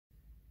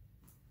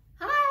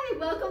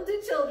welcome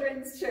to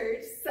Children's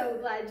Church. So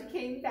glad you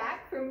came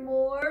back for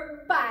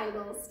more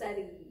Bible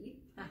study.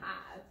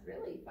 It's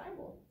really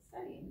Bible,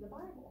 studying the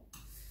Bible.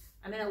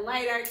 I'm going to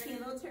light our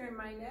candle to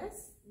remind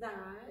us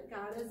that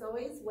God is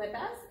always with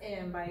us.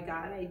 And by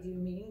God, I do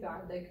mean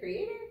God the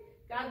Creator,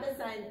 God the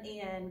Son,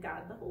 and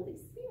God the Holy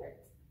Spirit.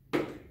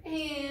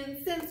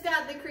 And since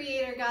God the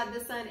Creator, God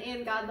the Son,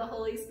 and God the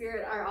Holy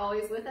Spirit are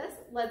always with us,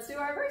 let's do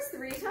our verse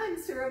 3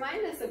 times to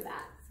remind us of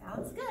that.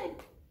 Sounds good.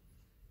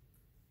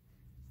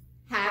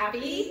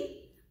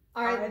 Happy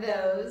are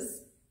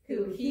those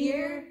who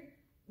hear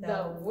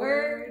the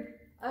word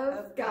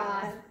of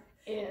God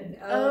and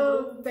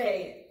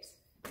obey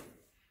it.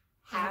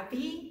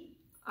 Happy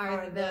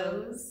are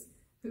those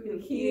who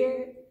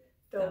hear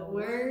the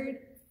word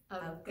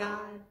of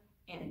God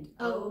and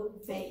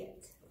obey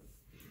it.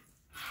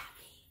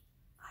 Happy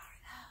are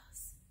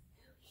those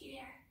who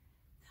hear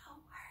the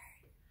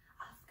word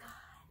of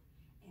God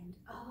and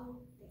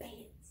obey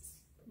it.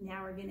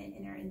 Now we're going to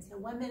enter into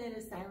 1 minute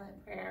of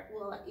silent prayer.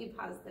 We'll let you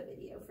pause the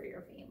video for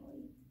your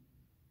family.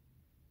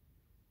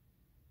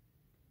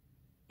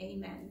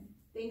 Amen.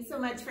 Thanks so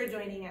much for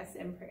joining us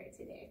in prayer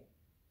today.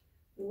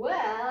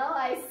 Well,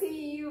 I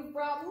see you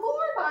brought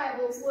more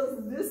Bibles. Was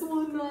this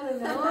one not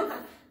enough?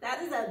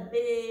 That is a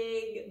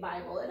big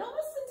Bible. It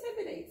almost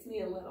intimidates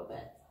me a little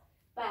bit.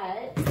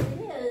 But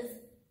it is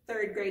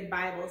 3rd grade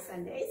Bible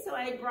Sunday, so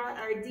I brought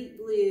our deep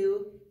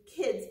blue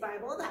kids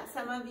Bible that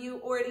some of you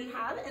already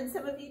have and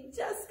some of you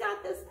just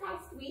got this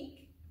past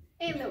week.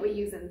 And that we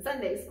use in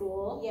Sunday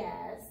school.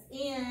 Yes.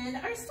 And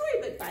our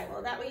storybook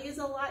Bible that we use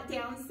a lot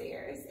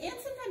downstairs and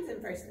sometimes in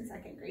 1st and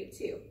 2nd grade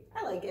too.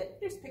 I like it.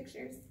 There's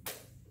pictures.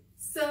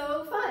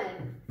 So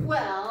fun.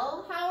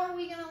 Well, how are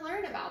we going to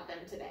learn about them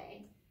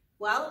today?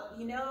 Well,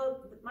 you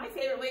know, my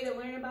favorite way to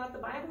learn about the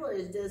Bible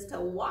is just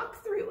to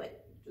walk through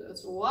it.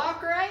 Just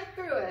walk right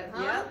through it,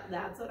 huh? Yep,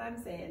 that's what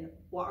I'm saying.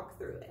 Walk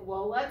through it.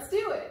 Well, let's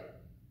do it.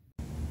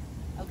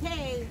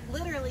 Okay,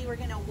 literally we're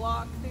going to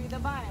walk through the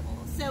Bible.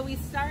 So we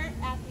start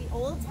at the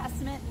Old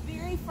Testament, the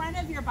very front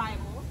of your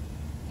Bible,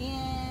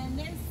 and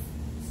there's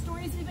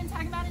stories we've been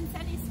talking about in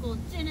Sunday school,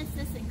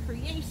 Genesis and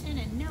creation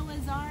and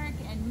Noah's Ark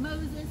and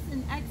Moses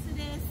and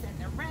Exodus and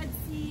the Red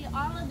Sea.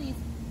 All of these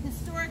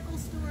historical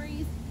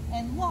stories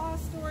and law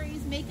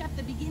stories make up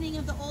the beginning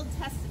of the Old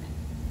Testament.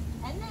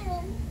 And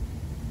then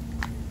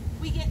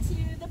we get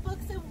to the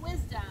books of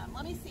wisdom.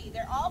 Let me see,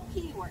 they're all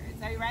P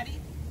words. Are you ready?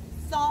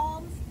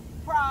 Psalms,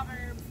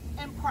 Proverbs,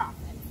 and prophets.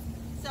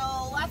 So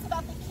lots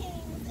about the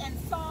kings and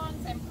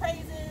songs and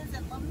praises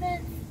and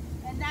laments,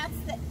 and that's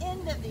the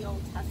end of the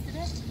Old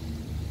Testament.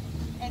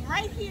 And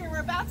right here,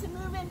 we're about to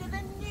move into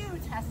the New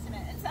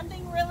Testament, and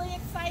something really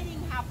exciting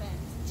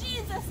happens.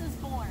 Jesus is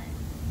born.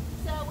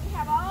 So we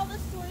have all the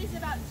stories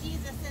about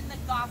Jesus in the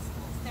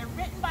Gospels. They're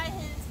written by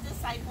his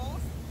disciples,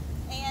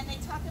 and they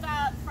talk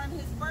about from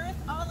his birth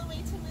all the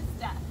way to his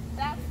death.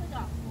 That's the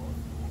Gospels.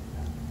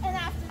 And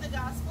after the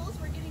Gospels,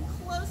 we're getting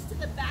close to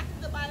the back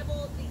of the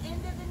Bible, the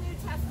end of the New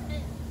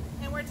Testament,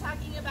 and we're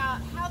talking about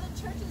how the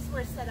churches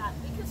were set up.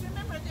 Because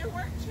remember, there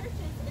weren't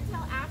churches until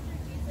after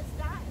Jesus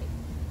died.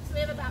 So we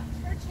have about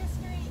church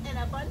history and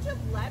a bunch of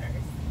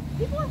letters.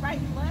 People are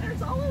writing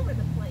letters all over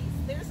the place.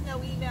 There's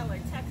no email or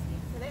texting.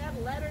 So they have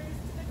letters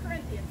to the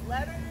Corinthians,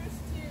 letters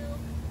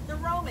to the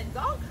Romans,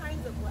 all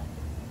kinds of letters.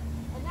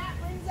 And that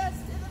brings us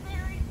to the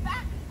very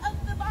back of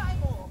the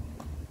Bible.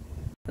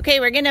 Okay,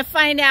 we're going to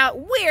find out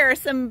where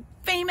some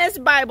famous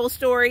Bible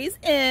stories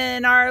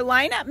in our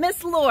lineup.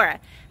 Miss Laura,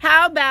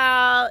 how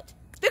about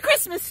the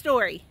Christmas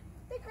story?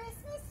 The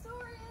Christmas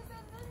story is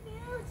in the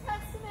New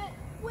Testament.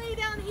 Way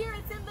down here,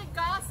 it's in the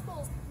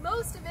Gospels.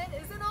 Most of it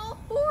is in all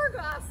 4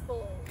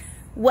 Gospels.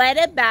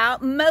 What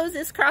about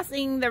Moses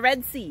crossing the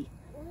Red Sea?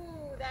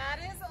 Ooh, that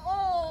is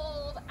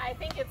old. I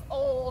think it's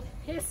old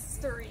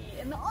history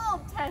in the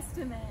Old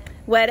Testament.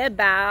 What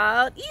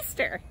about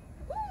Easter?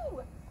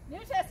 Ooh,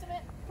 New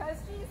Testament, because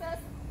Jesus.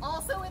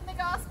 Also in the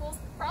Gospels,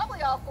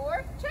 probably all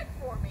 4. Check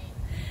for me.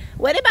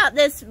 What about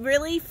this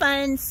really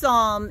fun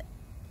psalm?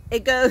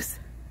 It goes,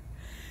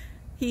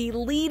 He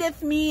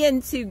leadeth me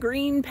into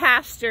green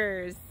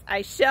pastures,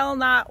 I shall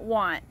not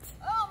want.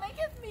 Oh,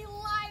 maketh me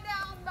lie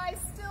down by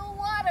still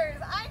waters.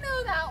 I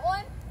know that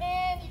one.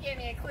 And you gave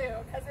me a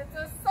clue, because it's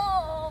a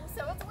psalm,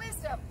 so it's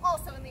wisdom.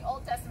 Also in the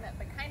Old Testament,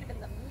 but kind of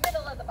in the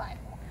middle of the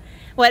Bible.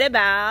 What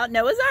about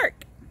Noah's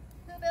Ark?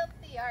 Who built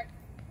the ark?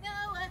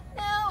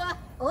 Noah.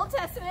 Old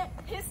Testament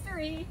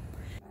history.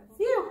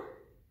 Phew.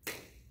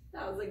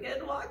 That was a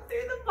good walk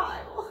through the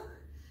Bible.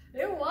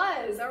 It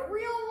was a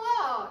real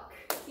walk.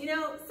 You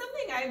know,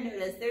 something I've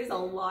noticed, there's a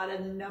lot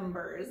of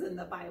numbers in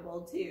the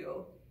Bible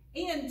too.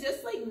 And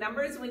just like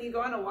numbers when you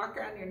go on a walk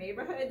around your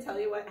neighborhood, tell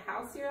you what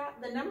house you're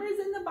at, the numbers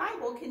in the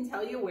Bible can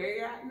tell you where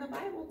you're at in the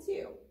Bible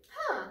too.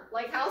 Huh,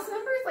 like house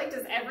numbers? Like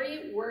does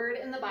every word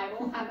in the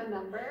Bible have a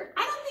number?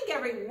 I don't think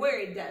every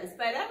word does,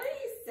 but every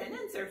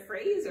sentence or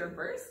phrase or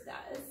verse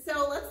does.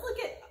 So let's look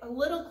at a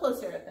little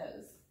closer at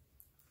those.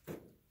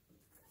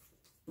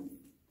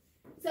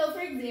 So for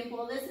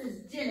example, this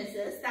is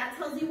Genesis. That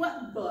tells you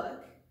what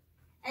book.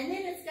 And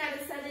then it's got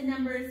a set of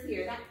numbers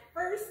here. That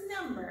first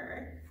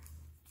number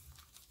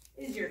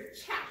is your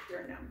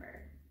chapter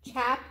number.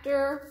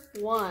 Chapter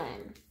 1.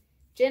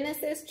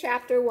 Genesis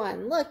chapter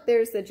 1. Look,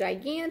 there's the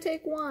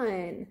gigantic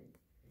 1.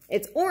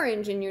 It's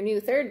orange in your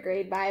new 3rd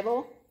grade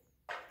Bible.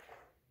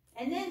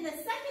 And then the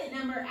second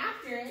number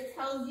after it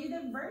tells you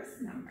the verse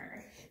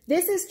number.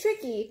 This is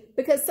tricky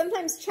because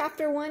sometimes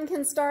chapter 1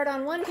 can start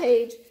on one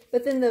page,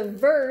 but then the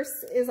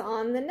verse is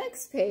on the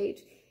next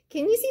page.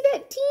 Can you see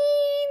that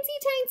teensy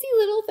tiny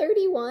little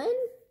 31?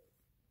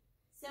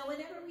 So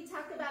whenever we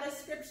talk about a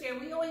scripture,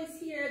 we always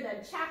hear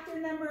the chapter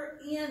number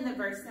and the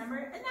verse number,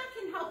 and that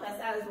can help us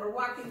as we're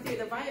walking through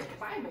the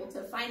Bible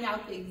to find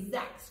out the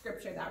exact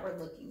scripture that we're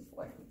looking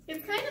for.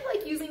 It's kind of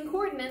like using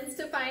coordinates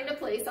to find a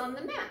place on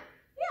the map.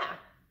 Yeah.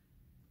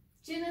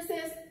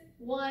 Genesis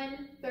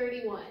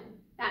 1:31.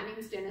 That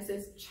means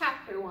Genesis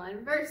chapter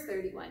 1, verse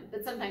 31,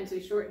 but sometimes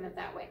we shorten it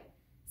that way.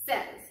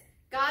 Says,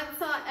 God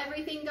saw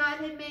everything God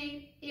had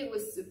made. It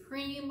was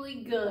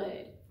supremely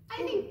good.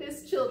 I think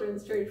this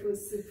children's church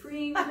was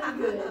supremely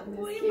good.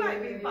 Well, you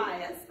might be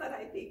biased, but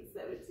I think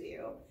so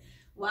too.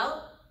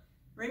 Well,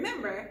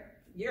 remember,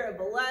 you're a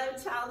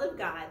beloved child of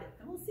God